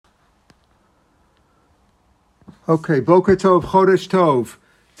Okay, Boker Tov, Chodesh Tov.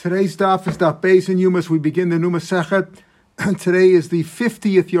 Today's daf is daf Beis and Yumas. We begin the New Masechet. Today is the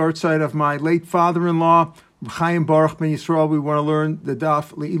 50th yahrzeit of my late father-in-law, Chaim Baruch Ben Yisrael. We want to learn the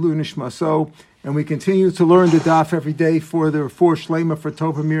daf Le'ilu Nishmaso, and we continue to learn the daf every day for the Shlema for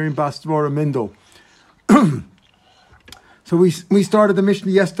Tova Miriam Bas Dvorah Mindel. So we started the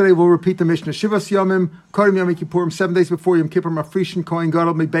Mishnah yesterday. We'll repeat the Mishnah. Shivas Yomim, Kodim Yom Kippurim, 7 days before Yom Kippur, Mafrishin Kohen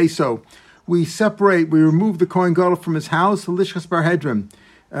Gadol Mebeso. We remove the Kohen Gadol from his house, Lishchas Bar Hedrim.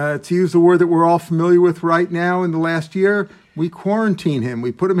 To use the word that we're all familiar with right now in the last year, we quarantine him.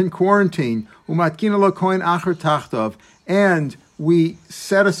 We put him in quarantine. Umatkina lo Kohen Acher Tachtov. And we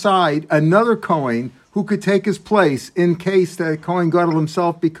set aside another Kohen who could take his place in case the Kohen Gadol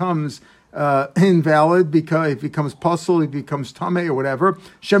himself becomes invalid, because it becomes puzzle, it becomes tameh or whatever.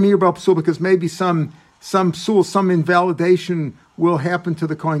 Shemir bal psul, because maybe some psul, some invalidation will happen to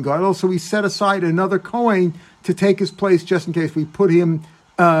the Kohen Gadol. So we set aside another Kohen to take his place just in case. We put him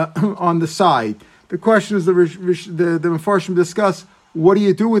on the side. The question is, the Mefarshim discuss, what do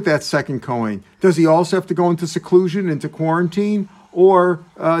you do with that second Kohen? Does he also have to go into seclusion, into quarantine? Or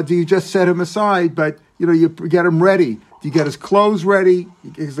do you just set him aside, but you get him ready? Do you get his clothes ready?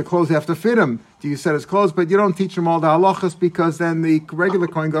 Because the clothes have to fit him. Do you set his clothes? But you don't teach him all the halachas, because then the regular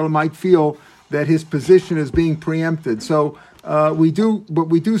Kohen Gadol might feel that his position is being preempted. So we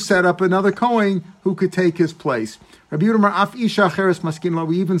do set up another Kohen who could take his place. Rabbi Yehuda Af Isha Cheres Maskin Lo,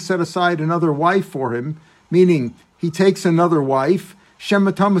 we even set aside another wife for him, meaning he takes another wife, Shem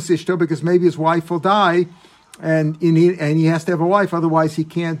Matamas Ishto, because maybe his wife will die, and he has to have a wife, otherwise he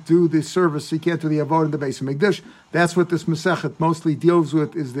can't do the service, he can't do the Avod in the Beis HaMikdash. That's what this Masechet mostly deals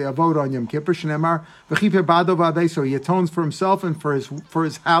with, is the Avod on Yom Kippur. Shneimar v'chiper bado v'abeso, he atones for himself and for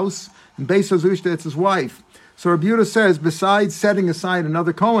his house, and Beis HaZushta, that's his wife. So Rabbi Yehuda says, besides setting aside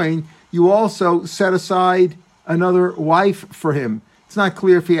another Kohen, you also set aside another wife for him. It's not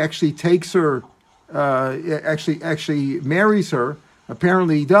clear if he actually takes her, actually marries her.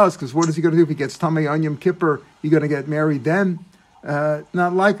 Apparently he does, because what is he going to do if he gets Tamei on Yom Kippur? He going to get married then?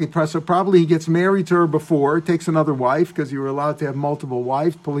 Not likely. So probably he gets married to her before, takes another wife, because you were allowed to have multiple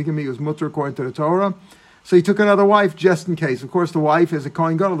wives. Polygamy was mutter according to the Torah. So he took another wife just in case. Of course, the wife is a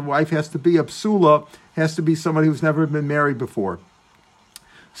Kohen Gadol. The wife has to be a psula, has to be somebody who's never been married before.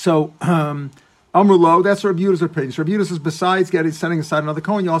 So, Amrulo, that's Rabbi Yehuda's opinion. So Rabbi Yehuda says, besides setting aside another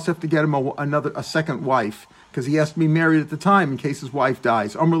Kohen, you also have to get him a second wife, because he has to be married at the time in case his wife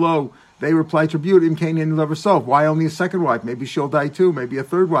dies. Amrulo, they reply to Rabbi Yehuda, Im Kain Yen Lov herself. Why only a second wife? Maybe she'll die too. Maybe a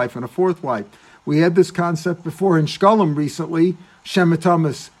third wife and a fourth wife. We had this concept before in Shkolem recently. Shem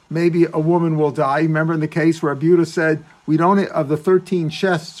Thomas, maybe a woman will die. Remember in the case where Rabbi Yehuda said, we don't, of the 13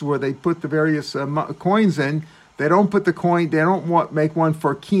 chests where they put the various coins in, they don't put the coin, they don't make one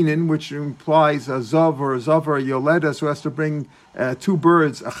for Kenan, which implies a Zav or a Zav or a Yoledas who has to bring two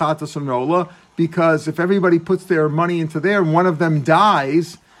birds, Achatas and Nola, because if everybody puts their money into there and one of them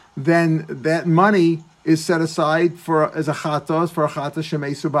dies, then that money is set aside as a Chatas, for a Chatas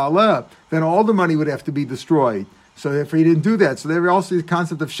Shemesu Ba'aleh. Then all the money would have to be destroyed. So if he didn't do that, so there also the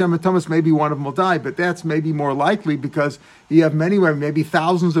concept of Shem Thomas, maybe one of them will die, but that's maybe more likely because you have many women, maybe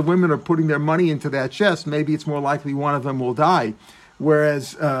thousands of women are putting their money into that chest. Maybe it's more likely one of them will die.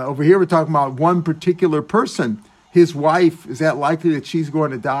 Whereas over here we're talking about one particular person, his wife. Is that likely that she's going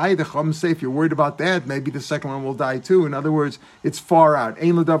to die? The Chum say, if you're worried about that, maybe the second one will die too. In other words, it's far out.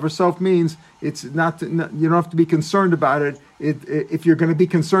 Ein l'davar herself means it's not. You don't have to be concerned about it. If you're going to be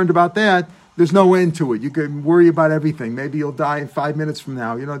concerned about that, there's no end to it. You can worry about everything. Maybe you'll die in 5 minutes from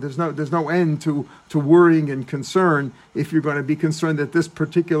now. There's no end to worrying and concern if you're going to be concerned that this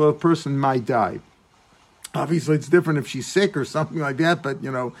particular person might die. Obviously, it's different if she's sick or something like that. But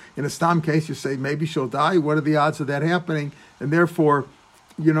in a Stam case, you say maybe she'll die. What are the odds of that happening? And therefore,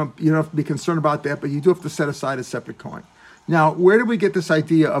 you don't have to be concerned about that. But you do have to set aside a separate coin. Now, where did we get this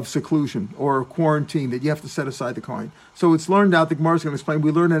idea of seclusion or quarantine, that you have to set aside the coin? So it's learned out, the Gemara is going to explain,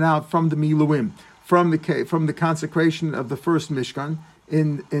 we learn it out from the Miluim, from the consecration of the first Mishkan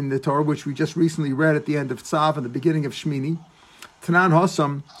in the Torah, which we just recently read at the end of Tzav and the beginning of Shmini. Tanan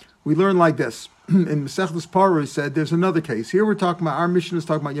Hossam, we learn like this. In Masechtas Parah, he said, there's another case. Here we're talking about, our mission is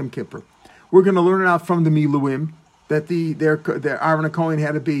talking about Yom Kippur. We're going to learn it out from the Miluim, that their Aaron and Cohen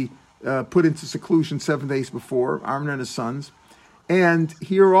had to be put into seclusion 7 days before, Aaron and his sons. And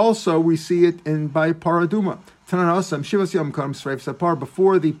here also we see it by Paraduma.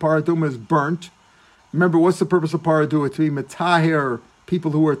 Before the Paraduma is burnt. Remember, what's the purpose of Paraduma? To be Metaher,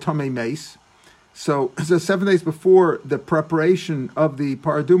 people who are Tamei Mace. So 7 days before the preparation of the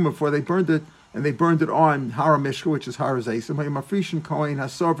Paraduma, before they burned it, and they burned it on Hara Mishka, which is Hara Zaysim,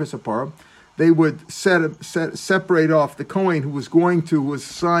 they would separate off the Kohen who was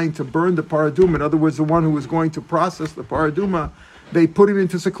assigned to burn the paraduma. In other words, the one who was going to process the paraduma. They put him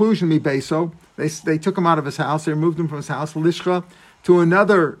into seclusion, mibeso. They took him out of his house. They removed him from his house, lishcha, to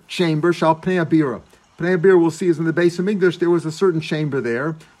another chamber, shal pnei abira. Pnei abira, we'll see, is in the base of Migdash. There was a certain chamber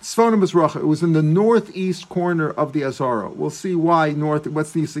there. Tzfon Mizracha. It was in the northeast corner of the Azara. We'll see why north.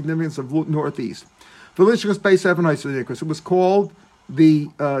 What's the significance of northeast? Velishchas base Evanaisanikos. It was called the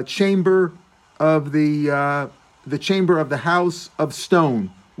chamber of the chamber of the house of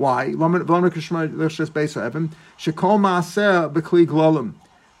stone. Why?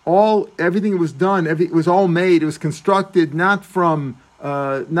 Everything was done. It was all made. It was constructed not from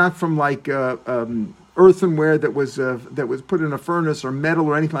like earthenware that was put in a furnace or metal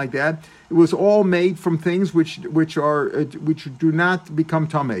or anything like that. It was all made from things which do not become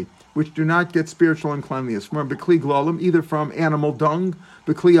tamei, which do not get spiritual uncleanliness. From bekli glalim, either from animal dung,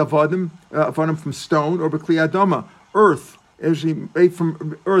 bekli avodim from stone, or bekli adama, earth. Actually made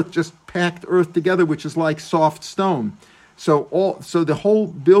from earth, just packed earth together, which is like soft stone. So the whole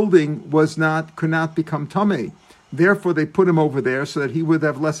building could not become tamei. Therefore, they put him over there so that he would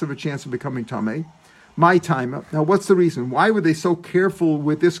have less of a chance of becoming tamei. My time. Now, what's the reason? Why were they so careful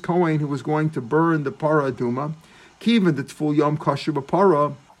with this Kohen who was going to burn the para aduma? Kivan the tful yom kosher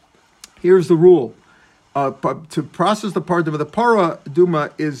b'para. Here's the rule. To process the para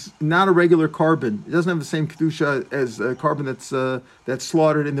aduma is not a regular carbon. It doesn't have the same kedusha as a carbon that's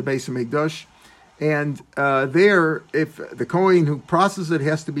slaughtered in the base of Mikdash. And if the Kohen who processes it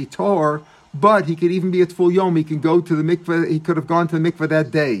has to be tar, but he could even be at full yom. He can go to the mikveh. He could have gone to the mikveh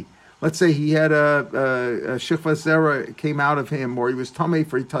that day. Let's say he had a shechva zera came out of him, or he was tamei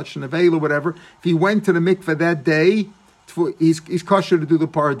for he touched an veil or whatever. If he went to the mikveh that day, he's kosher to do the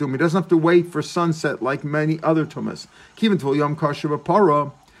paradum. He doesn't have to wait for sunset like many other tumas. Kivin tful yom kosher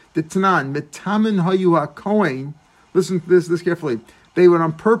b'para. The tanan mitamin hayu hakohen. Listen to this carefully. They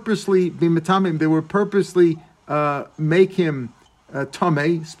would purposely be mitamim. They would purposely make him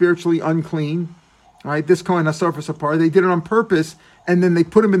tamei, spiritually unclean. All right, this kohen asar for sapar. They did it on purpose, and then they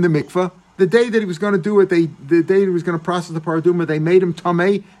put him in the mikveh. The day that he was going to do it, the day he was going to process the paraduma, they made him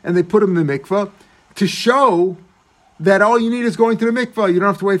tamei, and they put him in the mikveh to show that all you need is going to the mikveh. You don't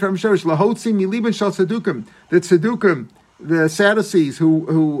have to wait for him. Lahotzi miliben shal tzedukim. That tzedukim, the Sadducees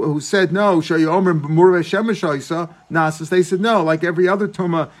who said no, they said no, like every other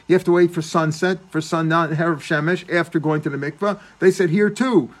tuma, you have to wait for sunset, for sun, not herav shemesh, after going to the mikveh. They said here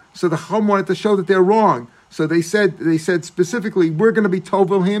too. So the Chacham wanted to show that they're wrong. So they said specifically, we're going to be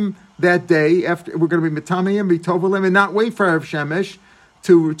tovel him that day, after we're going to be mitame him, be tovel him, and not wait for herav shemesh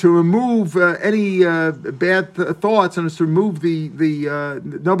to remove any bad thoughts, and to remove the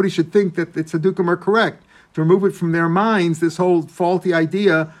nobody should think that the tzedukim are correct. To remove it from their minds, this whole faulty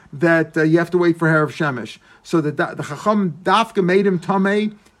idea that you have to wait for herav shemesh. So the Chacham dafka made him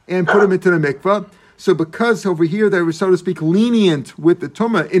tamei and put him into the mikveh. So because over here they were, so to speak, lenient with the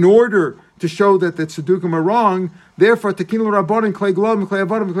tumah in order to show that the tzedukim are wrong, therefore tekin l'rabbanan klei gladim klei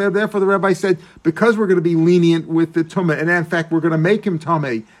avodim klei. Therefore the rabbi said, because we're going to be lenient with the tumah, and in fact we're going to make him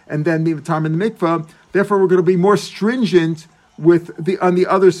tamei and then be tamei in the mikveh. Therefore we're going to be more stringent on the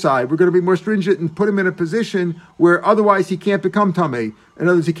other side. We're going to be more stringent and put him in a position where otherwise he can't become tamei. In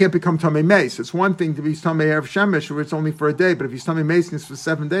other words, he can't become tamei meis. It's one thing to be tamei erev shemesh, where it's only for a day, but if he's tamei meis for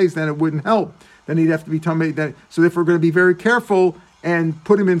 7 days, then it wouldn't help. Then he'd have to be tamei. So therefore, we're going to be very careful and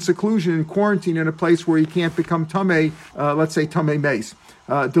put him in seclusion and quarantine in a place where he can't become tamei. Let's say tamei meis.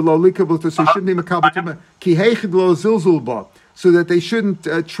 So that they shouldn't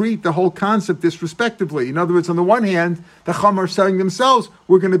treat the whole concept disrespectively. In other words, on the one hand, the Chacham are saying themselves,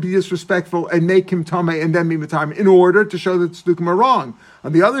 we're going to be disrespectful and make him tamei and then be mitamim in order to show that tzedukim are wrong.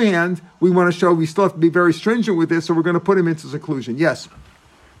 On the other hand, we want to show we still have to be very stringent with this, so we're going to put him into seclusion. Yes.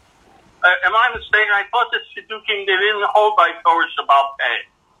 Am I mistaken? I thought that tzedukim, they didn't hold by Torah Shabbat Peh.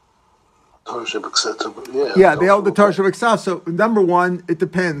 Yeah, they hold the Torah Shabbat. So number one, it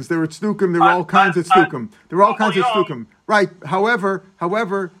depends. There are tzdukim. There are all kinds of tzdukim. There are all kinds of tzdukim. Right. However,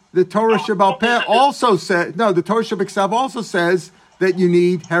 the Torah Shabbat Peh also said the Torah Shabbat also says that you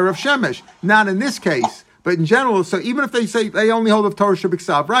need herav shemesh. Not in this case, but in general. So even if they say they only hold of Torah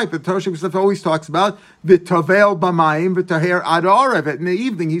Shabbat, right? But Torah Shabbat always talks about the tavel b'mayim v'taher ad arev. In the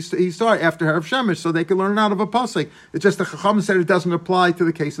evening, he started after herav shemesh, so they can learn out of a pasuk. It's just the Chacham said it doesn't apply to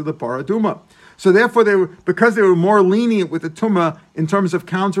the case of the paraduma. So therefore, because they were more lenient with the tumah in terms of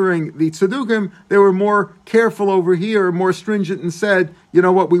countering the tzedukim, they were more careful over here, more stringent, and said, you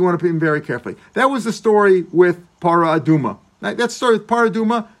know what, we want to be very carefully. That was the story with para aduma. That's the story with para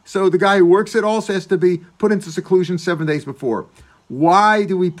aduma. So the guy who works it also has to be put into seclusion 7 days before. Why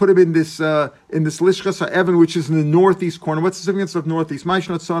do we put him in this Lishchas HaEvan, which is in the northeast corner? What's the significance of northeast?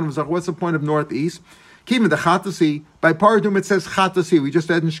 What's the point of northeast? Kima the Chatasi, by Paradum it says Chatasi. We just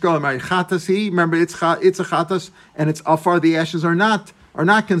had in Shkolim, right? Chatasi, remember it's a Chatas, and it's Afar, the ashes are not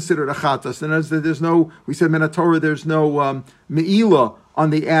considered a Chatas. And there's no, we said in Torah, there's no Me'ilah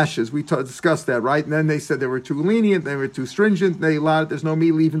on the ashes. We discussed that, right? And then they said they were too lenient, they were too stringent, there's no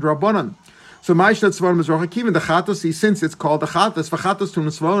Me'ilah even Rabbanan. So Ma'ishlat Tzvarim is Rochakim, the Chatas, since it's called the Chatas, V'chatas Tun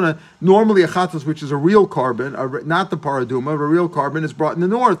Tzvona, normally a Chatas, which is a real carbon, not the Paraduma, a real carbon, is brought in the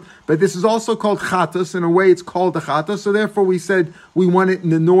north. But this is also called Chatas, in a way it's called the Chatas, so therefore we said we want it in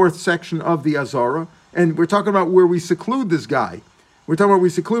the north section of the Azara, and we're talking about where we seclude this guy. We're talking about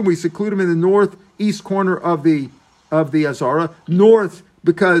we seclude him in the northeast corner of the Azara, north,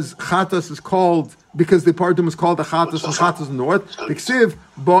 because Chatas is called, because the Paraduma is called the Chatas, and Chatas in the north. The Ksiv,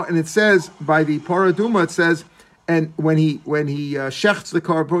 and it says by the Paraduma, it says, and when he shechts the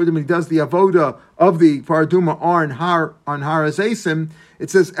Paraduma, he does the avoda of the Paraduma on Har Azesim,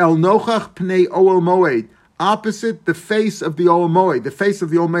 it says El Nochach Pnei Oel Moed, opposite the face of the Oel Moed. The face of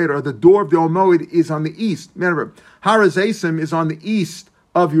the Oel Moed, or the door of the Oel Moed, is on the east. Remember, Har Azesim is on the east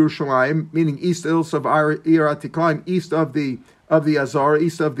of Yerushalayim, meaning east also of Ir Atikah, east of the Azara,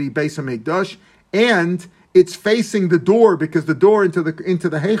 east of the Beis HaMikdash, and it's facing the door, because the door into the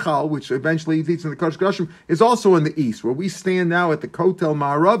Heichal, which eventually leads into the Kodesh Kodashim, is also in the east. Where we stand now at the Kotel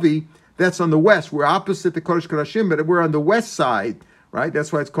Ma'aravi, that's on the west. We're opposite the Kodesh Kodashim, but we're on the west side, right?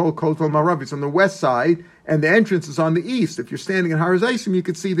 That's why it's called Kotel Ma'aravi. It's on the west side, and the entrance is on the east. If you're standing in Har Azeisim, you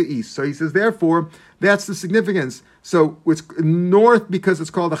could see the east. So he says, therefore, that's the significance. So it's north because it's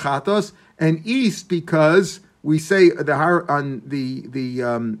called the Chatos, and east because we say the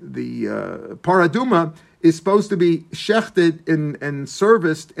Paraduma is supposed to be shechted and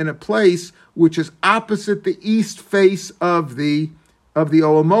serviced in a place which is opposite the east face of the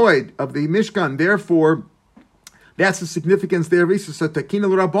Oel Moed, of the Mishkan. Therefore, that's the significance there. So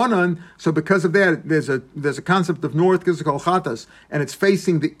because of that, there's a concept of north because it's called Chatas, and it's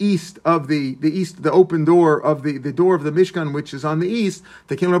facing the east of the open door of the door of the Mishkan, which is on the east.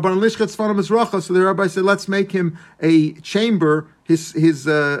 So the rabbi said, let's make him a chamber. His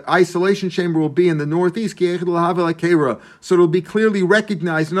isolation chamber will be in the northeast, so it'll be clearly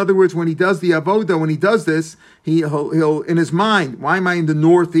recognized. In other words, when he does the avoda, when he does this, he'll in his mind, why am I in the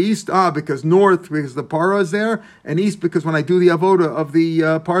northeast? Because north because the para is there, and east because when I do the avoda of the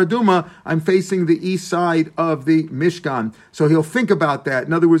paraduma, I'm facing the east side of the Mishkan. So he'll think about that.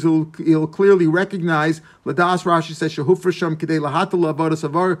 In other words, he'll clearly recognize. Ladas Rashi says shehufrasham kedei lahatal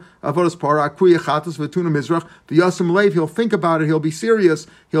avodas para akuya chatas v'tuna mizrach v'yasem leiv. He'll think about it. He'll be serious.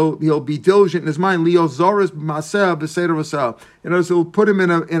 He'll be diligent in his mind. Leo zoris b'maseh b'seder v'sel. In other words, he'll put him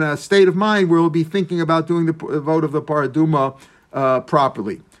in a state of mind where he'll be thinking about doing the vote of the paraduma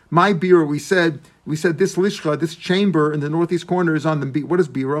properly. My bira, we said this lishcha, this chamber in the northeast corner is on the. What is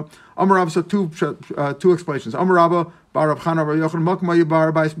bira? Amar Rabba, so two explanations. Amar Rabba, Bar Rav Chana, Bar Yochanan, Makma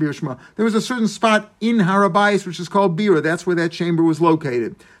Bar Harabais Bir Shema. There was a certain spot in Harabais which is called bira. That's where that chamber was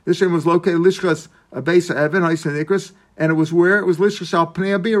located. This chamber was located lishchas Beis Evan, Ha'isen Ikras, and it was where it was lishchas al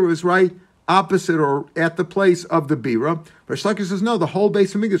Pnei Bira. It was right opposite or at the place of the bira. Rish Lakish says no. The whole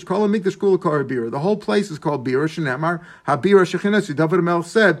base of Mikdash, call a Mikdash Kulakar bira. The whole place is called bira. Shenemar habira shechinasi. David Melch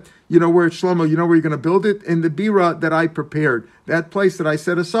said, you know where it's Shlomo. You know where you're going to build it in the bira that I prepared. That place that I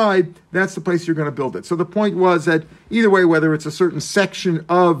set aside. That's the place you're going to build it. So the point was that either way, whether it's a certain section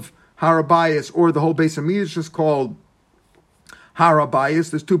of Harabayas or the whole base of Mikdash is called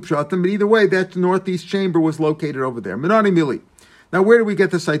Harabayas. There's two pshatim, but either way, that northeast chamber was located over there. Menani Mili. Now, where do we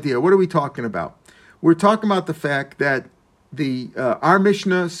get this idea? What are we talking about? We're talking about the fact that our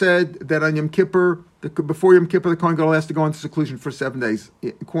Mishnah said that on Yom Kippur, before Yom Kippur, the Kohen Gadol has to go into seclusion for 7 days,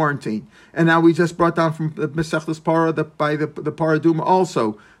 quarantine. And now we just brought down from the Mesechus Para, by the Paraduma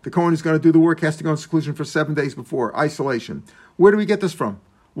also, the Kohen is going to do the work, has to go into seclusion for 7 days before, isolation. Where do we get this from?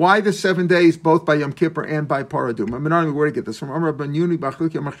 Why the 7 days, both by Yom Kippur and by Paraduma? I mean, not even where to get this from. Amar ben Yuni, Bar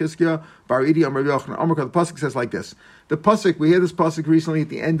Chilkiah, Amar Chizkiah, Bar Idi, Amar Yochanan. Amar, the pasuk says like this. The pasuk, we had this pasuk recently at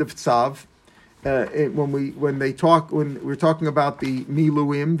the end of Tzav, when we're talking about the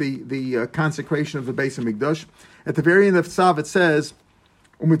Miluim, the consecration of the Beis HaMikdash. At the very end of Tzav, it says,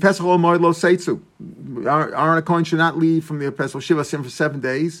 Aaron HaKohen should not leave from the Pesach Shiva Sim for 7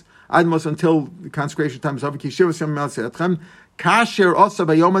 days, until the consecration time is over. Kasher also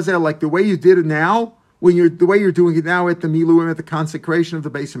by Yom Hazeh, like the way you did it now, the way you're doing it now at the Miluim, at the consecration of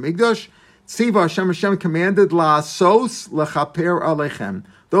the Beis HaMikdash. Tziva Hashem commanded la'asos lechaper alechem.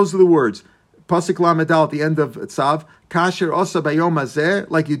 Those are the words. Pasuk Lamedal at the end of Tzav. Kasher also by Yom Hazeh,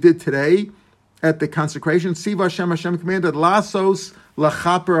 like you did today. at the consecration. Tziva Hashem commanded, Lasos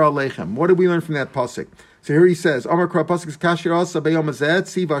lachaper alechem. What did we learn from that pasuk? So here he says, Amar Kra pasuk is Kasher asa b'yom hazeh,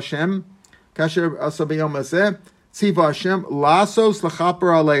 Tziva Hashem, Kasher asa b'yom hazeh, Tziva Hashem, Lasos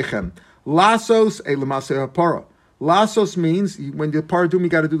lachaper alechem. Lasos, a l'maseh hapara. Lasos means when the paradum, you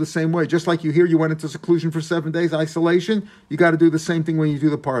got to do the same way. Just like you hear, you went into seclusion for 7 days, isolation, you got to do the same thing when you do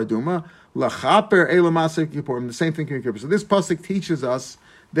the paraduma. Lachaper elamasek kippurim, the same thing in Kippur. So this pasuk teaches us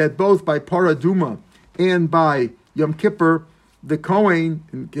that both by paraduma and by Yom Kippur, the Kohen,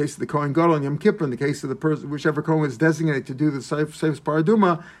 in the case of the Kohen Gadol and Yom Kippur, in the case of the person, whichever Kohen is designated to do the Seif's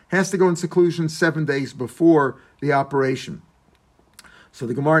paraduma, has to go in seclusion 7 days before the operation. So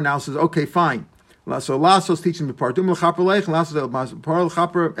the Gemara now says, okay, fine. So Lasos teaching the paradum l'chaper leich, Lasos para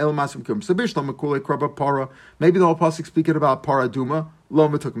l'chaper el masim kum. So bishlam makule kraba para. Maybe the whole pasuk speaking about paraduma. Lo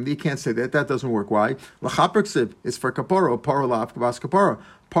matukim. You can't say that. That doesn't work. Why? L'chaper ksiv is for kapara. Para la'af kabas kapara.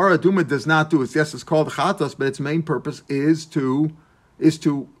 Paraduma does not do it. Yes, it's called chatas, but its main purpose is to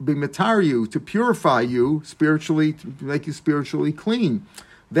be matar you, to purify you spiritually, to make you spiritually clean.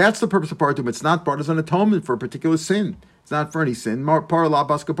 That's the purpose of paraduma. It's not part as an atonement for a particular sin. It's not for any sin. So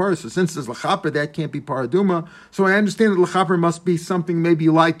since there's lachaper, that can't be paraduma. So I understand that lachaper must be something maybe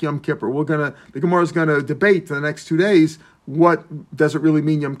like Yom Kippur. The Gemara is gonna debate for the next 2 days what does it really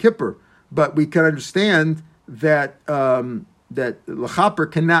mean Yom Kippur. But we can understand that that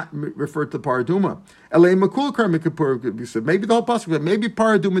lachaper cannot refer to paraduma. Maybe the whole possible. Maybe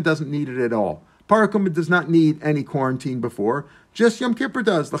paraduma doesn't need it at all. Paraduma does not need any quarantine before. Just Yom Kippur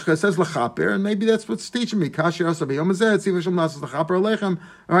does. It says lachaper, and maybe that's what's teaching me. All right, so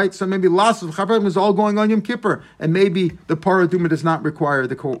maybe lasos lachaper is all going on Yom Kippur, and maybe the paraduma does not require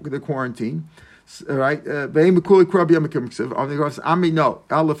the quarantine. All right, no. Aleph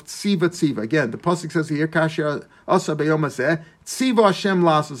tziva. Again, the pasuk says here, kasher asa b'yom hazeh, tziva Hashem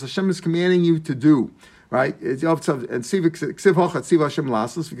lasos. Hashem is commanding you to do. Right, and ksiv hochat tziva Hashem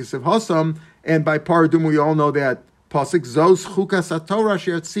lasos, ksiv hosam, and by paraduma we all know that. Pasuk zos chukas haTorah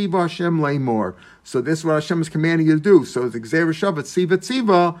asher tziva Hashem leimor. So this is what Hashem is commanding you to do. So the Gzeira Shabbat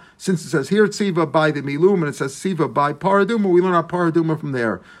tziva. Since it says here tziva by the milum and it says tziva by paraduma, we learn our paraduma from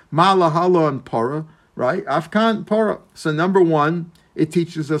there. Malahala and para, right? Afkan para. So number one, it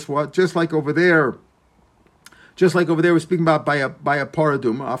teaches us what? Just like over there, we're speaking about by a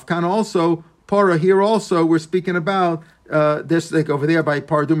paraduma. Afkan also para. Here also we're speaking about. This like over there by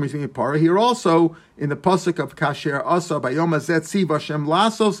paradum, we're speaking para. Here also in the pasuk of kasher asa by yom hazeh tziva Hashem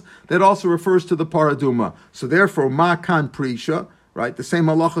lasos, that also refers to the paraduma. So therefore, makan prisha, right? The same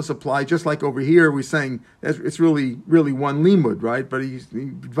halachas apply. Just like over here, we're saying it's really one limud, right? But he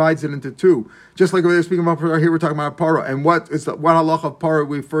divides it into two. Just like over there, speaking about para, here we're talking about para. And what halacha of para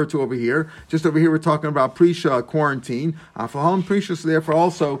we refer to over here? Just over here, we're talking about prisha, quarantine. Afahalim prisha. So therefore,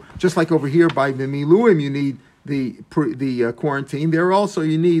 also just like over here by the miluim, you need the quarantine. There also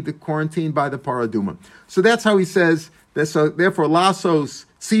you need the quarantine by the paraduma. So that's how he says that. So therefore, lasos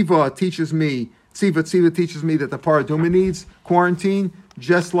tziva teaches me that the paraduma needs quarantine,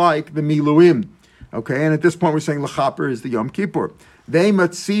 just like the miluim. Okay, and at this point we're saying lachaper is the Yom Kippur. They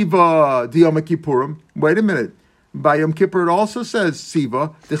matziva the Yom Kippurim. Wait a minute. By Yom Kippur it also says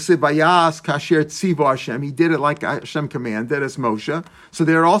tziva. The vayas kasher tziva Hashem. He did it like Hashem commanded as Moshe. So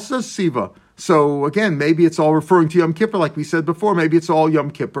there also says tziva. So again, maybe it's all referring to Yom Kippur, like we said before. Maybe it's all Yom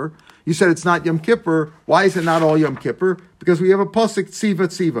Kippur. You said it's not Yom Kippur. Why is it not all Yom Kippur? Because we have a pasuk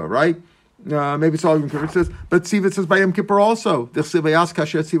tziva, right? Maybe it's all Yom Kippur. It says, but tziva says by Yom Kippur also. The vayas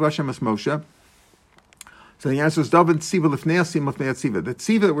kasher tziva Hashem as Moshe. So the answer is David tziva lifnei tziva. The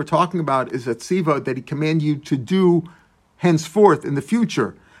tziva that we're talking about is a tziva that he commanded you to do henceforth in the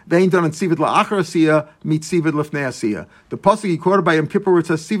future. They ain't done in tziva la'achar asiyah, meet tziva lifnei asiyah. The pasuk he quoted by Yom Kippur where it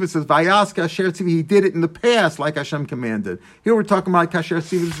says tziva, says vayas kasher tziva. He did it in the past like Hashem commanded. Here we're talking about kasher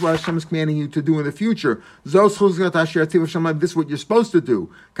tziva. This is what Hashem is commanding you to do in the future. Zos chuzgat kasher tziva Hashem. This is what you're supposed to do.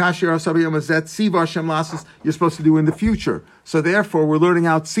 Kasher asabi yom hazeh tziva Hashem lasos. You're supposed to do in the future. So therefore, we're learning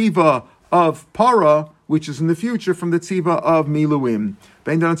out tziva of para, which is in the future, from the tziva of miluim.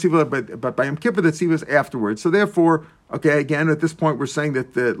 But by Yom Kippur, the tziva is afterwards. So therefore, okay, again, at this point, we're saying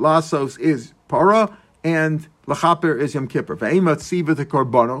that the lasos is para and lachaper is Yom Kippur. Ve'ema tziva the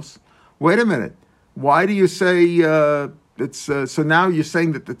korbanos. Wait a minute. Why do you say so now you're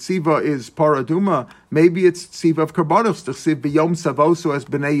saying that the tziva is paraduma? Maybe it's tziva of korbanos. The tziva b'yom savoso as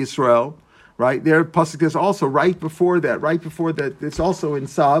b'nei Yisrael, right? There, pasuk is also right before that. It's also in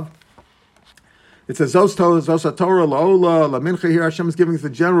Sav. It says, Zos HaTorah, La'ola, La'mincha. Here Hashem is giving us the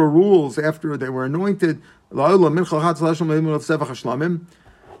general rules after they were anointed. La'ola, Mincha, Chatz, La'shem, Le'imul, Sevach, Hashlamim.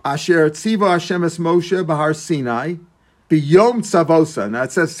 Asher Tziva Hashem es Moshe, Bahar Sinai. Biyom Tzavosa. Now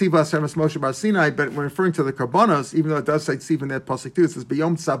it says Tziva Semes Moshe Bar Sinai, but when referring to the Karbanos, even though it does say Tziva in that pasuk too, it says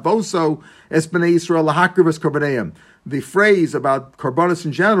Biyom Tzavoso Es Bnei Yisrael Lahakriv Es Karbaneim. The phrase about Karbanos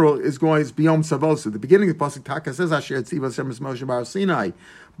in general is Biyom Tzavosa. The beginning of the pasuk Taka says Asher Tziva Semes Moshe Bar Sinai,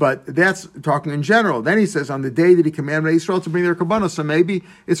 but that's talking in general. Then he says on the day that he commanded Israel to bring their Karbanos, so maybe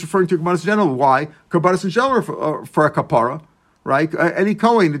it's referring to Karbanos in general. Why? Karbanos in general for a kapara. Right, any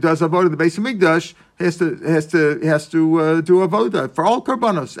Kohen who does avodah in the Beis Hamikdash has to do avodah for all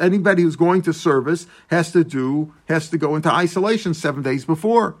karbanos. Anybody who's going to service has to go into isolation 7 days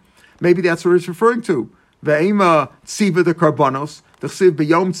before. Maybe that's what it's referring to. Ve'ema tziva the karbanos the chsiv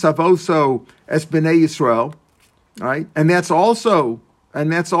b'yom tzavoso es b'nei Yisrael. Right, and that's also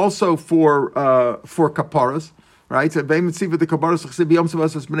for kaparas. Right, so ve'ema tziva the karbanos the chsiv b'yom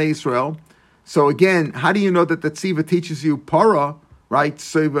tzavoso es b'nei Yisrael. So again, how do you know that the tziva teaches you para, right?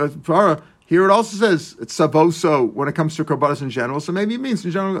 Tziva para. Here it also says it's savoso when it comes to karbanos in general. So maybe it means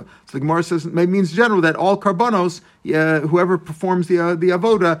in general. So the Gemara says maybe it means in general that all karbanos, whoever performs the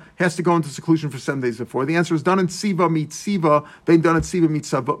avoda has to go into seclusion for 7 days before. The answer is done in tziva meet tziva. They ain't done in tziva meet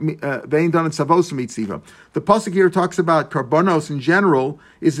savo. They ain't done in savoso meet tziva. The pasuk here talks about karbanos in general.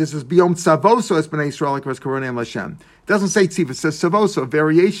 This is biyom savoso es bnei Yisrael like karonem Hashem. It doesn't say tziva. It says savoso, a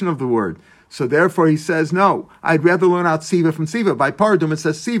variation of the word. So therefore he says, no, I'd rather learn out Siva from Siva. By Paradum it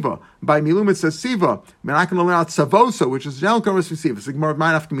says Siva. By Milum it says Siva. I'm not going to learn out Savosa, which is general Karbanos from Siva. Sigmar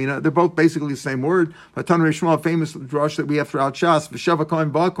Ma'anaf Kamina. They're both basically the same word. But Tan Rishmal, a famous drush that we have throughout Shas, V'shava Kohen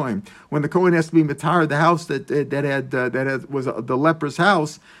Ba'kohen. When the Kohen has to be Matar, the house that was the leper's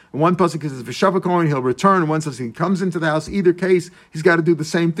house, and one pasuk says V'shava Kohen, he'll return. One says he comes into the house. Either case, he's got to do the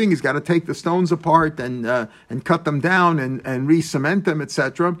same thing. He's got to take the stones apart and cut them down and re-cement them,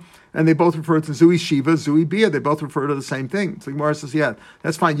 etc. And they both refer to Zui Shiva, Zui Bia. They both refer to the same thing. So the Gemara says, yeah,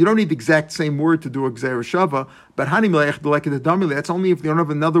 that's fine. You don't need the exact same word to do a Gzeir Shava, but Hani Melech Delek the Damile, that's only if you don't have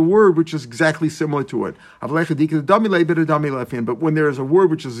another word which is exactly similar to it. But when there is a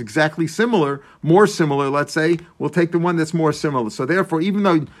word which is exactly similar, more similar, let's say, we'll take the one that's more similar. So therefore, even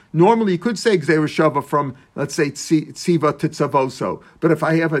though normally you could say Gzeir Shava from, let's say, Tziva to Tzavoso, but if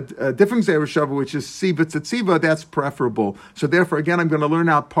I have a different Gzeir Shava, which is Tziva to Tziva, that's preferable. So therefore, again, I'm going to learn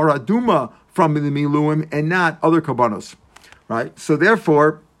out Paraduma from the Miluim and not other Karbanos. Right? So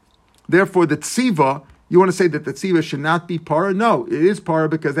therefore the Tziva, you want to say that the Tziva should not be Para? No, it is Para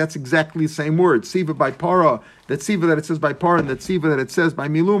because that's exactly the same word. Tziva by Para, that Tziva that it says by Para and that Tziva that it says by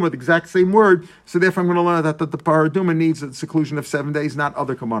Milum are the exact same word. So therefore I'm going to learn that the Paraduma needs a seclusion of 7 days, not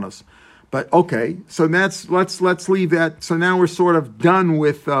other Karbanos. But okay, so let's leave that. So now we're sort of done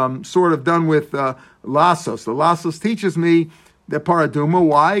with Lassos. The Lassos teaches me that Paraduma.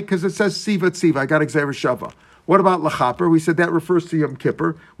 Why? Because it says Tziva. I got Gzeir Shava. What about Lachaper? We said that refers to Yom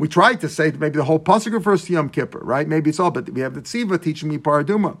Kippur. We tried to say that maybe the whole pasuk refers to Yom Kippur, right? Maybe it's all, but we have the Tziva teaching me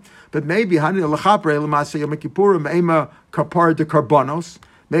Paraduma. But maybe Hani Lachaper Elamasa Yom Kippurim Ema Kapar de Karbanos.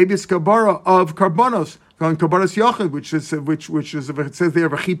 Maybe it's Kabara of Karbanos. Going Karbanos Yachid, which is it says there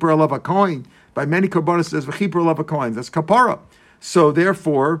V'chiper Alav HaKoin. By many Karbanos it says V'chiper Alav HaKoin. That's Kapara. So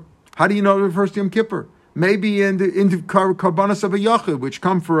therefore, how do you know it refers to Yom Kippur? Maybe in the Karbanos of a Yachid, which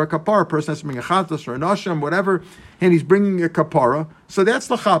come for a kapara, a person has to bring a chatas or an asham, whatever, and he's bringing a kapara. So that's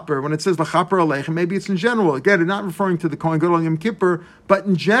lachaper. When it says lachaper aleichem, maybe it's in general. Again, it's not referring to the Kohen Gadol on Yom Kippur, but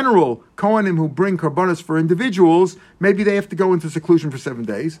in general, Kohanim who bring karbanos for individuals, maybe they have to go into seclusion for 7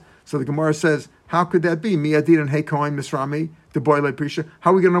 days. So the Gemara says, how could that be? Miyadin and Hey Kohen Misrami, the boy like Prisha.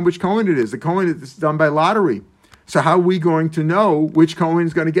 How are we going to know which Kohen it is? The Kohen is done by lottery. So how are we going to know which Kohen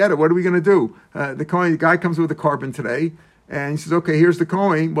is going to get it? What are we going to do? The guy comes with a carbon today, and he says, okay, here's the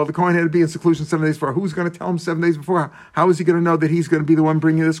Kohen. Well, the Kohen had to be in seclusion 7 days before. Who's going to tell him 7 days before? How is he going to know that he's going to be the one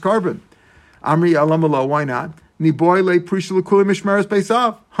bringing this carbon? Amri alamalo, why not? Niboy le prisha l'kulim mishmeres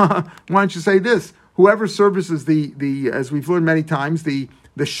beisav. Why don't you say this? Whoever services the as we've learned many times, the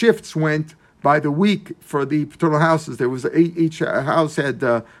shifts went by the week for the paternal houses. There was each house had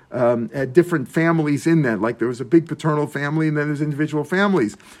different families in that. Like there was a big paternal family, and then there's individual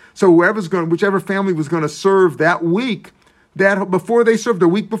families. So whichever family was going to serve that week, that before they served the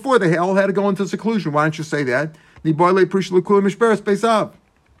week before, they all had to go into seclusion. Why don't you say that?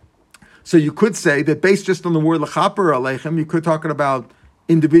 So you could say that based just on the word l'chaper aleichem, you could talking about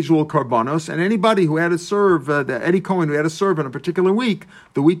individual karbanos, and anybody who had to serve, any Kohen who had to serve in a particular week,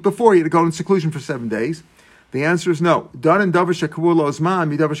 the week before, he had to go in seclusion for 7 days. The answer is no. Dan and Davish Shekavul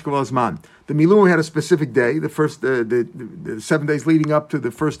Ozman, Midavish Kavul Ozman. The Milu had a specific day, the 7 days leading up to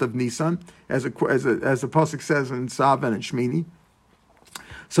the first of Nisan, as the pasuk says in Savan and Shmini.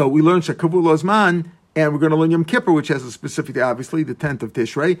 So we learned Shekavul Ozman, and we're going to learn Yom Kippur, which has a specific day, obviously, the 10th of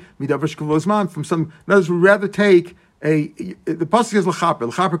Tishrei, Midavish Kavul Ozman. In other words, we'd rather take the pasuk is l'chaper.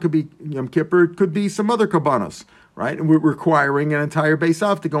 L'chaper could be Yom Kippur, it could be some other kabbanos, right? And we're requiring an entire base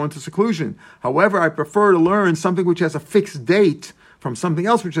off to go into seclusion. However, I prefer to learn something which has a fixed date from something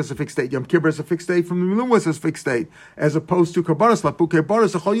else which has a fixed date. Yom Kippur has a fixed date from the Milum has a fixed date, as opposed to karbanos.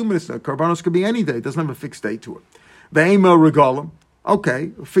 Karbanos could be any day. It doesn't have a fixed date to it. Ve'ema regalim.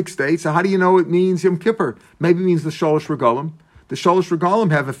 Okay, a fixed date. So how do you know it means Yom Kippur? Maybe it means the Shalosh Regalim. The Shalosh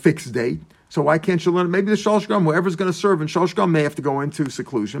Regalim have a fixed date. So why can't you learn it? Maybe the Shalosh Regalim, whoever's going to serve in Shalosh Regalim may have to go into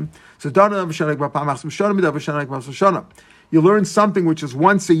seclusion. So you learn something which is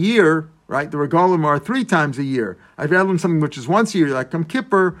once a year, right? The Regalim are 3 times a year. I'd rather learn something which is once a year, like Yom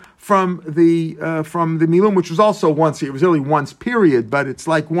Kippur, from the Milum, which was also once a year. It was only once period, but it's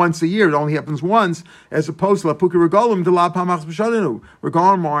like once a year. It only happens once, as opposed to Lapuki Regalim to La Pamach B'Shaninu.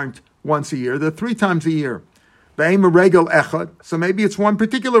 Regalim aren't once a year; they're 3 times a year. Ve'ema regel echad. So maybe it's one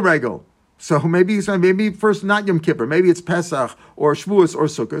particular regel. So maybe first not Yom Kippur. Maybe it's Pesach or Shavuos or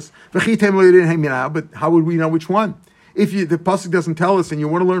Sukkot. But how would we know which one? If the pasuk doesn't tell us, and you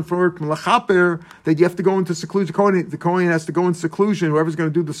want to learn from Lachaper that you have to go into seclusion, the Kohen has to go into seclusion. Whoever's going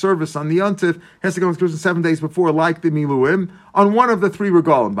to do the service on the Yontif has to go into seclusion 7 days before, like the Miluim, on one of the 3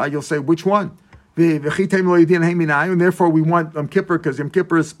 regalim. But you'll say which one? And therefore we want Yom Kippur because Yom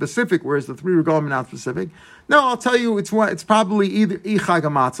Kippur is specific, whereas the 3 regalim are not specific. No, I'll tell you, it's probably either Chag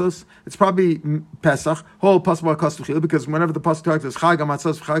HaMatzos, it's probably Pesach, because whenever the pasuk talks about Chag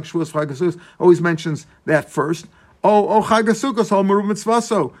HaMatzos, Chag Shavuos, Chag HaSukkos, always mentions that first. Oh, Chag HaSukkos, all Meruv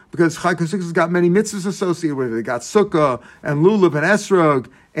Mitzvaso, because Chag HaSukkos has got many mitzvahs associated with it. It got Sukkah and Lulav and Esrog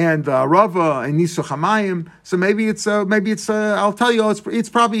and Rava and Nisuch HaMayim. So maybe it's I'll tell you, it's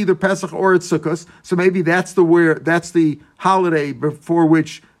probably either Pesach or it's Sukkos. So maybe that's the holiday before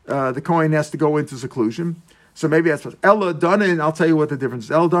which the Kohen has to go into seclusion. So maybe that's what Ella Donin. I'll tell you what the difference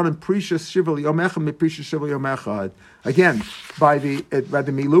is. Ella Donin Prisha Shiva Yom Echad Prisha Shiva Yom Echad. Again, by the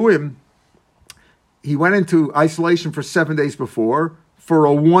Miluim, he went into isolation for 7 days before for a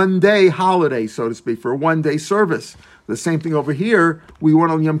 1-day holiday, so to speak, for a 1-day service. The same thing over here, we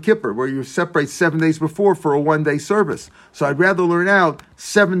went on Yom Kippur, where you separate 7 days before for a 1-day service. So I'd rather learn out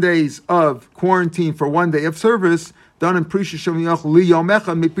 7 days of quarantine for 1 day of service, done in Prisha Shem Yachad li Yom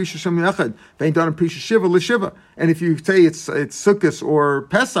Echad, mi Prisha Shem Yachad, then done in Prisha Shiva li Shiva. And if you say it's Sukkot or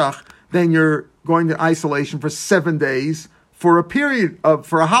Pesach, then you're going to isolation for 7 days, for a period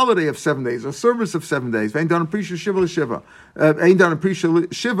for a holiday of 7 days, a service of 7 days. Ain't done a Prisha Shiva l'Shiva. Ain't done a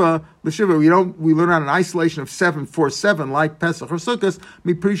Prisha Shiva l'Shiva. We learn out an isolation of 7 for 7, like Pesach or Sukkot.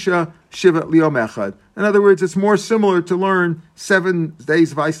 Mi Prisha Shiva l'Yom Echad. In other words, it's more similar to learn 7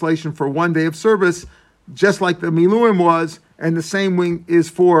 days of isolation for 1 day of service, just like the Miluim was, and the same wing is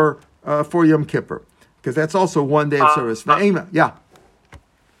for Yom Kippur, because that's also 1 day of service. Yeah.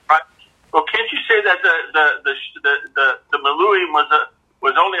 Well, can't you say that the Meluim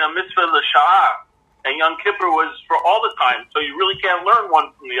was only a mitzvah l'sha'ah, and Yom Kippur was for all the time, so you really can't learn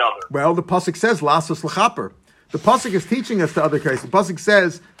one from the other? Well, the pasuk says lasos l'chaper. The pasuk is teaching us the other case. The pasuk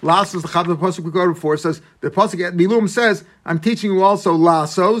says lasos l'chaper. The pasuk we go before says the pasuk at Miluim says I'm teaching you also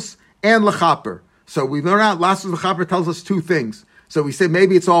lasos and l'chaper. So we learn out lasos l'chaper tells us 2 things. So we say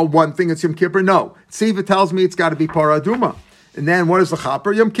maybe it's all one thing. It's Yom Kippur. No, Tziva tells me it's got to be paraduma. And then what is the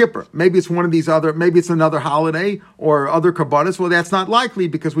Chaper? Yom Kippur. Maybe it's one of these maybe it's another holiday or other Kabbalas. Well, that's not likely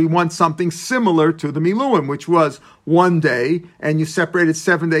because we want something similar to the Miluim, which was 1 day, and you separated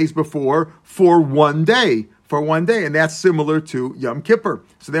 7 days before for 1 day. And that's similar to Yom Kippur.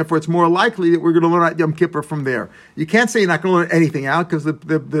 So therefore, it's more likely that we're going to learn out Yom Kippur from there. You can't say you're not going to learn anything out because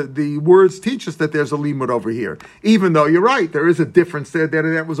the words teach us that there's a limud over here. Even though you're right, there is a difference there.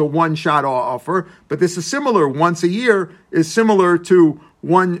 That was a one-shot offer, but this is similar. Once a year is similar to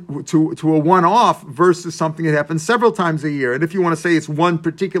a one-off versus something that happens several times a year. And if you want to say it's one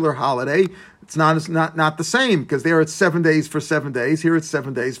particular holiday, it's not the same because there it's 7 days for 7 days. Here it's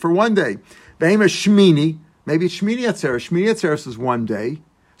 7 days for 1 day. Ve'ema Shmini. Maybe it's Shmini Atzeres. Shmini Atzeres is 1 day.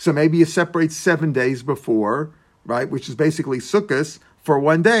 So maybe you separate 7 days before, right, which is basically Sukkot, for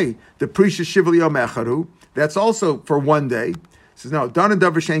 1 day. The Prisha Shiva Yom Echad, that's also for 1 day. It says, no, Don and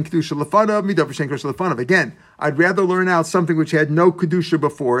Davar Shein Kedusha Lefanav, Mi Davar Shein Kedusha Lefanav. Again, I'd rather learn out something which had no Kedusha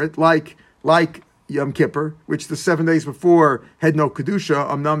before it, like Yom Kippur, which the 7 days before had no Kedusha.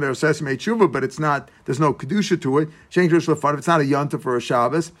 Amnam there says Tshuva, but there's no Kedusha to it. Shein Kedusha Lefanav, it's not a Yontif or a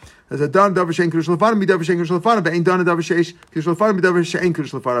Shabbos. There's a Don Davar Shein Kedusha Lefanav, Mi Davar Shein Kedusha Lefanav, Ain't Don Davar Shein Kedusha Lefanav, Mi Davar Shein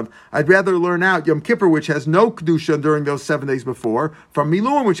Kedusha Lefanav. I'd rather learn out Yom Kippur, which has no Kedusha during those 7 days before, from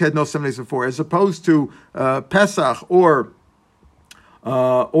Miluim, which had no 7 days before, as opposed to Pesach or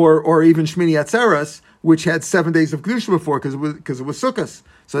even Shmini Atzeres, which had 7 days of Kedusha before because it was Sukkot.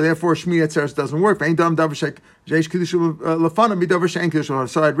 So therefore, Shmini Atzeres doesn't work.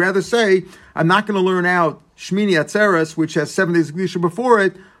 So I'd rather say I'm not going to learn out Shmini Atzeres, which has 7 days of Kedusha before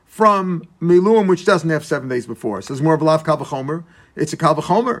it, from Miluim, which doesn't have 7 days before. So it's more of a lav kal v'chomer. It's a kal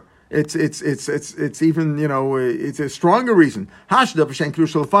v'chomer. It's even, it's a stronger reason. Something which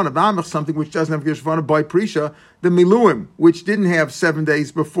doesn't have Kedusha Lefana by Prisha, the Miluim, which didn't have 7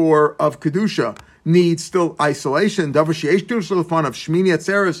 days before of Kedusha, needs still isolation. Davar sheyesh Kedusha Lefana of Shmini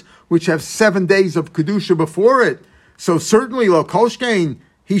Atzeres, which have 7 days of Kedusha before it. So certainly, lo kolshkein,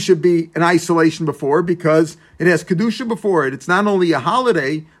 he should be in isolation before because it has Kedusha before it. It's not only a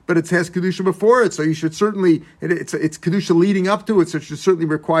holiday, but it has Kedusha before it. So you should certainly, it's Kedusha leading up to it, so it should certainly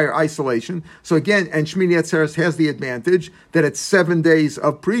require isolation. So again, and Shmini Atzeres has the advantage that it's 7 days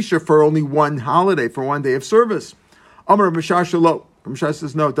of Prisha for only one holiday, for 1 day of service. Amar Mishar Shalo. Mishar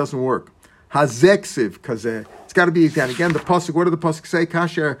says, no, it doesn't work. Hazeksiv kazeh. It's got to be again. Again, the pasuk. What do the pasuk say?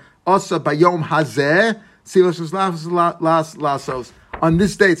 Kasher asa bayom hazeh silos lasos. On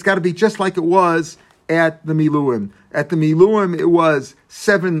this day, it's got to be just like it was at the Miluim. At the Miluim, it was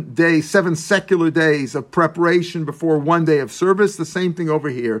 7 days, 7 secular days of preparation before 1 day of service. The same thing over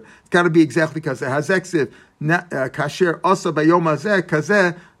here. It's got to be exactly because hazeksiv kasher asa bayom hazeh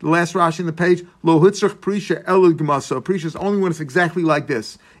kazeh. The last Rashi in the page, lo hitzrach prisha elud gmaso. Prisha is only when it's exactly like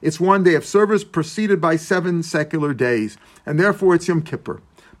this. It's 1 day of service preceded by 7 secular days, and therefore it's Yom Kippur.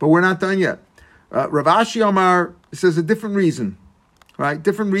 But we're not done yet. Rav Ashi Omar says a different reason, right?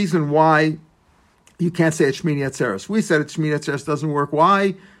 Different reason why you can't say it's Shmini Atzeres. We said it's Shmini Atzeres doesn't work.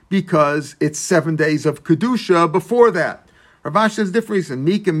 Why? Because it's 7 days of Kedusha before that. Rav Ashi says a different reason.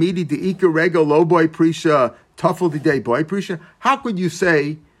 Mika midi deika rego lo boy prisha tafel day boy prisha. How could you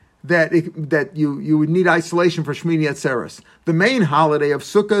say that you would need isolation for Shmini Atzeres? The main holiday of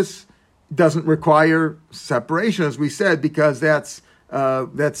Sukkot doesn't require separation, as we said, because that's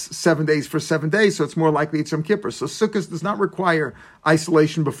 7 days for 7 days, so it's more likely it's Yom Kippur. So Sukkot does not require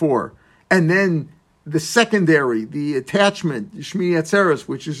isolation before. And then the secondary, the attachment, Shmini Atzeres,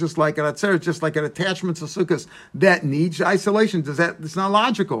 which is just like an Atzeres, just like an attachment to Sukkot, that needs isolation. It's not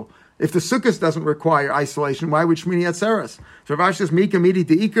logical. If the Sukkot doesn't require isolation, why would Shmini Atzeres? So Rav Ashi says, Mika midi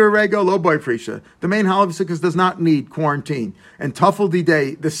deikar rego lo boy prisha. The main holiday of Sukkot does not need quarantine. And Tafel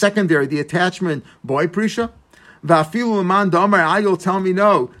Day, the secondary, the attachment, boy prisha. Va'afilu l'man damer, you'll tell me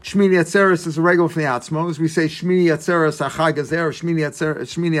no. Shmini Atzeres is a regular for the Atzmo. As we say, Shmini Atzeres achag azer, Shmini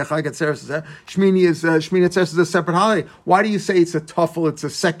achag Atzeres azer. Shmini Atzeres is a separate holiday. Why do you say it's a tuffle? It's a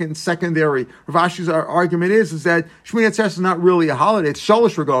secondary. Rav Ashi's argument is that Shmini Atzeres is not really a holiday. It's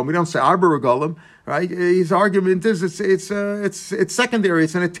Sholosh Regalim. We don't say Arba Regalim. Right? His argument is it's secondary.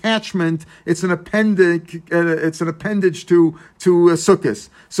 It's an attachment. It's an appendage. It's an appendage to Sukkot.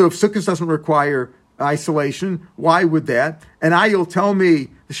 So if Sukkot doesn't require isolation, why would that? And you'll tell me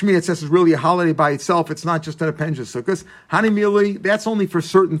the Shmini Atzeres is really a holiday by itself. It's not just an appendage to Sukkot. Hanimili, that's only for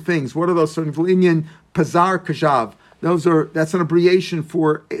certain things. What are those certain things? Inyan Pazar Kajav. That's an abbreviation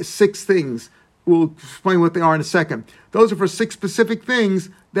for 6 things. We'll explain what they are in a second. Those are for 6 specific things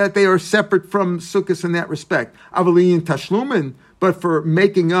that they are separate from Sukkot in that respect. Avalin Tashlumin, but for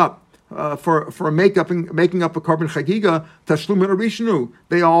making up, for making up a carbon chagiga, tashlumin arishnu.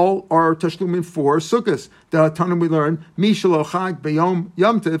 They all are tashlumin for sukkos. The Tanam we learn mishalo chag beyom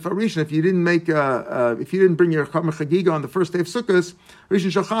yomtiv arishin. If you didn't bring your carbon chagiga on the first day of sukkos,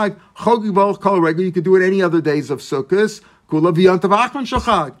 arishin shachag chogi bal kol regel. You could do it any other days of sukkos. Kula v'yontav achron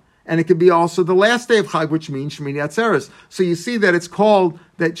shachag. And it could be also the last day of Chag, which means Shmini Atzeres. So you see that it's called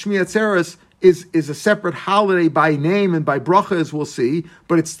that Shmini Atzeres is a separate holiday by name and by bracha, as we'll see,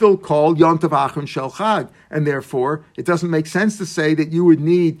 but it's still called Yom Tov Achron Shel Chag. And therefore, it doesn't make sense to say that you would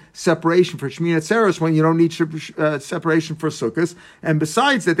need separation for Shmini Atzeres when you don't need separation for Sukkot. And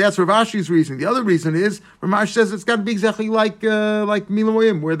besides that, that's Rav Ashi's reason. The other reason is, Rav Ashi says it's got to be exactly like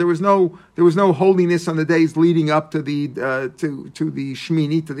Miluim, where there was no holiness on the days leading up to the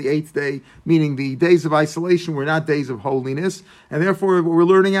Shmini, to the 8th day, meaning the days of isolation were not days of holiness. And therefore, what we're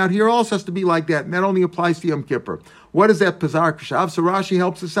learning out here also has to be like that. And that only applies to Yom Kippur. What is that Pazar Kashav? So Rashi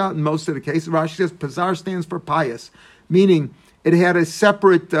helps us out in most of the cases. Rashi says Pazar stands for pious, meaning it had a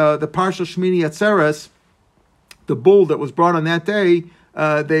separate, the Parsha Shmini Atzeres, the bull that was brought on that day,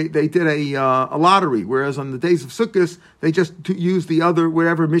 they did a lottery, whereas on the days of Sukkot, they just used the other,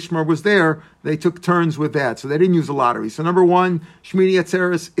 whatever Mishmar was there, they took turns with that. So they didn't use a lottery. So number 1, Shmini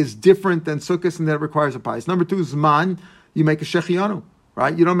Atzeres is different than Sukkot, and that requires a pious. Number 2, Zman, you make a Shechianu.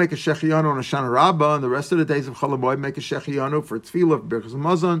 Right? You don't make a Shechianu on a Shana Rabbah, and the rest of the days of Chol HaMoed make a Shechianu for Tefillah, Birchas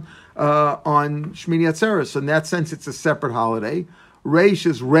Hamazon, on Shmini Atzeres. So in that sense, it's a separate holiday. Reish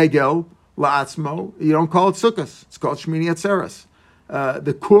is Regel, la'atzmo, you don't call it sukkos. It's called Shmini Atzeres.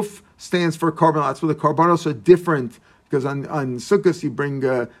 The kuf stands for korban la'atzmo. The korbanos are different because on sukkos you bring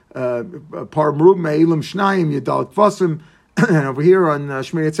par merub me'ilim shnayim yedal kvasim, and over here on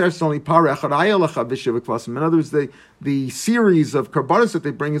Shmini Atzeres it's only par echad ayalacha v'shiva kvasim. In other words, the series of korbanos that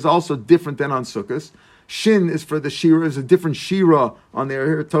they bring is also different than on sukkos. Shin is for the shira, is a different shira on there.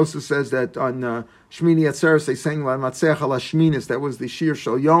 Here Tosfos says that on Shmini Atzeres they sang la matzeach ala shminis, that was the shir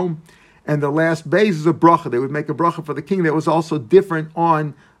shel yom, and the last beis is a bracha. They would make a bracha for the king that was also different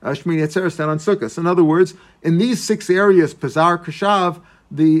on Shmini Atzeres than on Sukkos. In other words, in these 6 areas, Pazar, Kashav,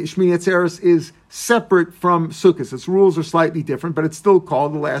 the Shmini Atzeres is separate from Sukkos. Its rules are slightly different, but it's still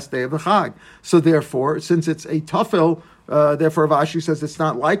called the last day of the Chag. So therefore, since it's a tafel, therefore Rav Ashi says it's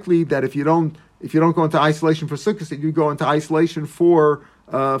not likely that if you don't go into isolation for Sukkot, that you go into isolation for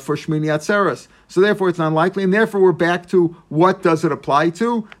Shmini Atzeres. So therefore it's not likely, and therefore we're back to what does it apply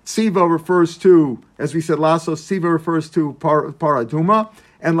to? Tziva refers to, as we said last, so Tziva refers to Paraduma,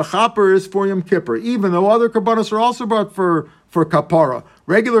 and Lachaper is for Yom Kippur, even though other Kabbanos are also brought for Kapara,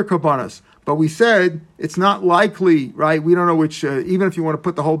 regular Kabbanos. But we said it's not likely, right? We don't know which, even if you want to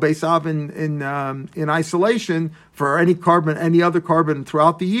put the whole Beis Av in isolation for any other carbon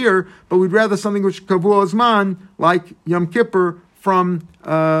throughout the year, but we'd rather something which Kavu Azman, like Yom Kippur, from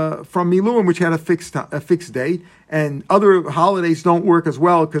Miluim, which had a fixed date, and other holidays don't work as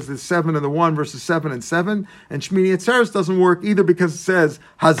well because there's 7 and the 1 versus 7 and 7, and Shmini Atzeres doesn't work either because it says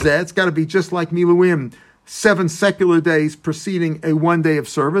Hazeh. It's got to be just like Miluim, 7 secular days preceding a 1 day of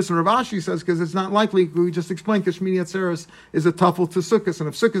service. And Rav Ashi says because it's not likely, we just explained, because Shmini Atzeres is a tuffle to Sukkos, and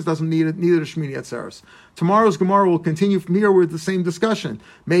if Sukkos doesn't need it, neither does Shmini Atzeres. Tomorrow's Gemara will continue from here with the same discussion.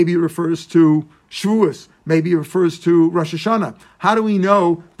 Maybe it refers to Shavuos, maybe it refers to Rosh Hashanah. How do we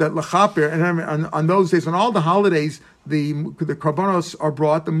know that Lachaper, and on those days, on all the holidays, the korbanos are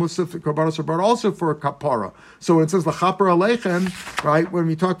brought, the musaf korbanos are brought also for a kapara. So when it says Lachaper Aleichem, right, when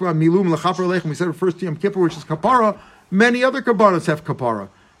we talk about Milum, Lachaper Aleichem, we said it refers to Yom Kippur, which is kapara. Many other korbanos have kapara.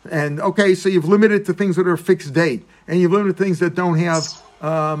 And okay, so you've limited to things that are a fixed date, and you've limited to things that don't have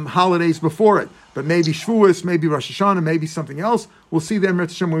holidays before it. But maybe Shavuos, maybe Rosh Hashanah, maybe something else. We'll see them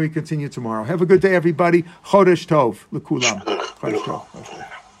when we continue tomorrow. Have a good day, everybody. Chodesh Tov. L'kulam. Chodesh Tov.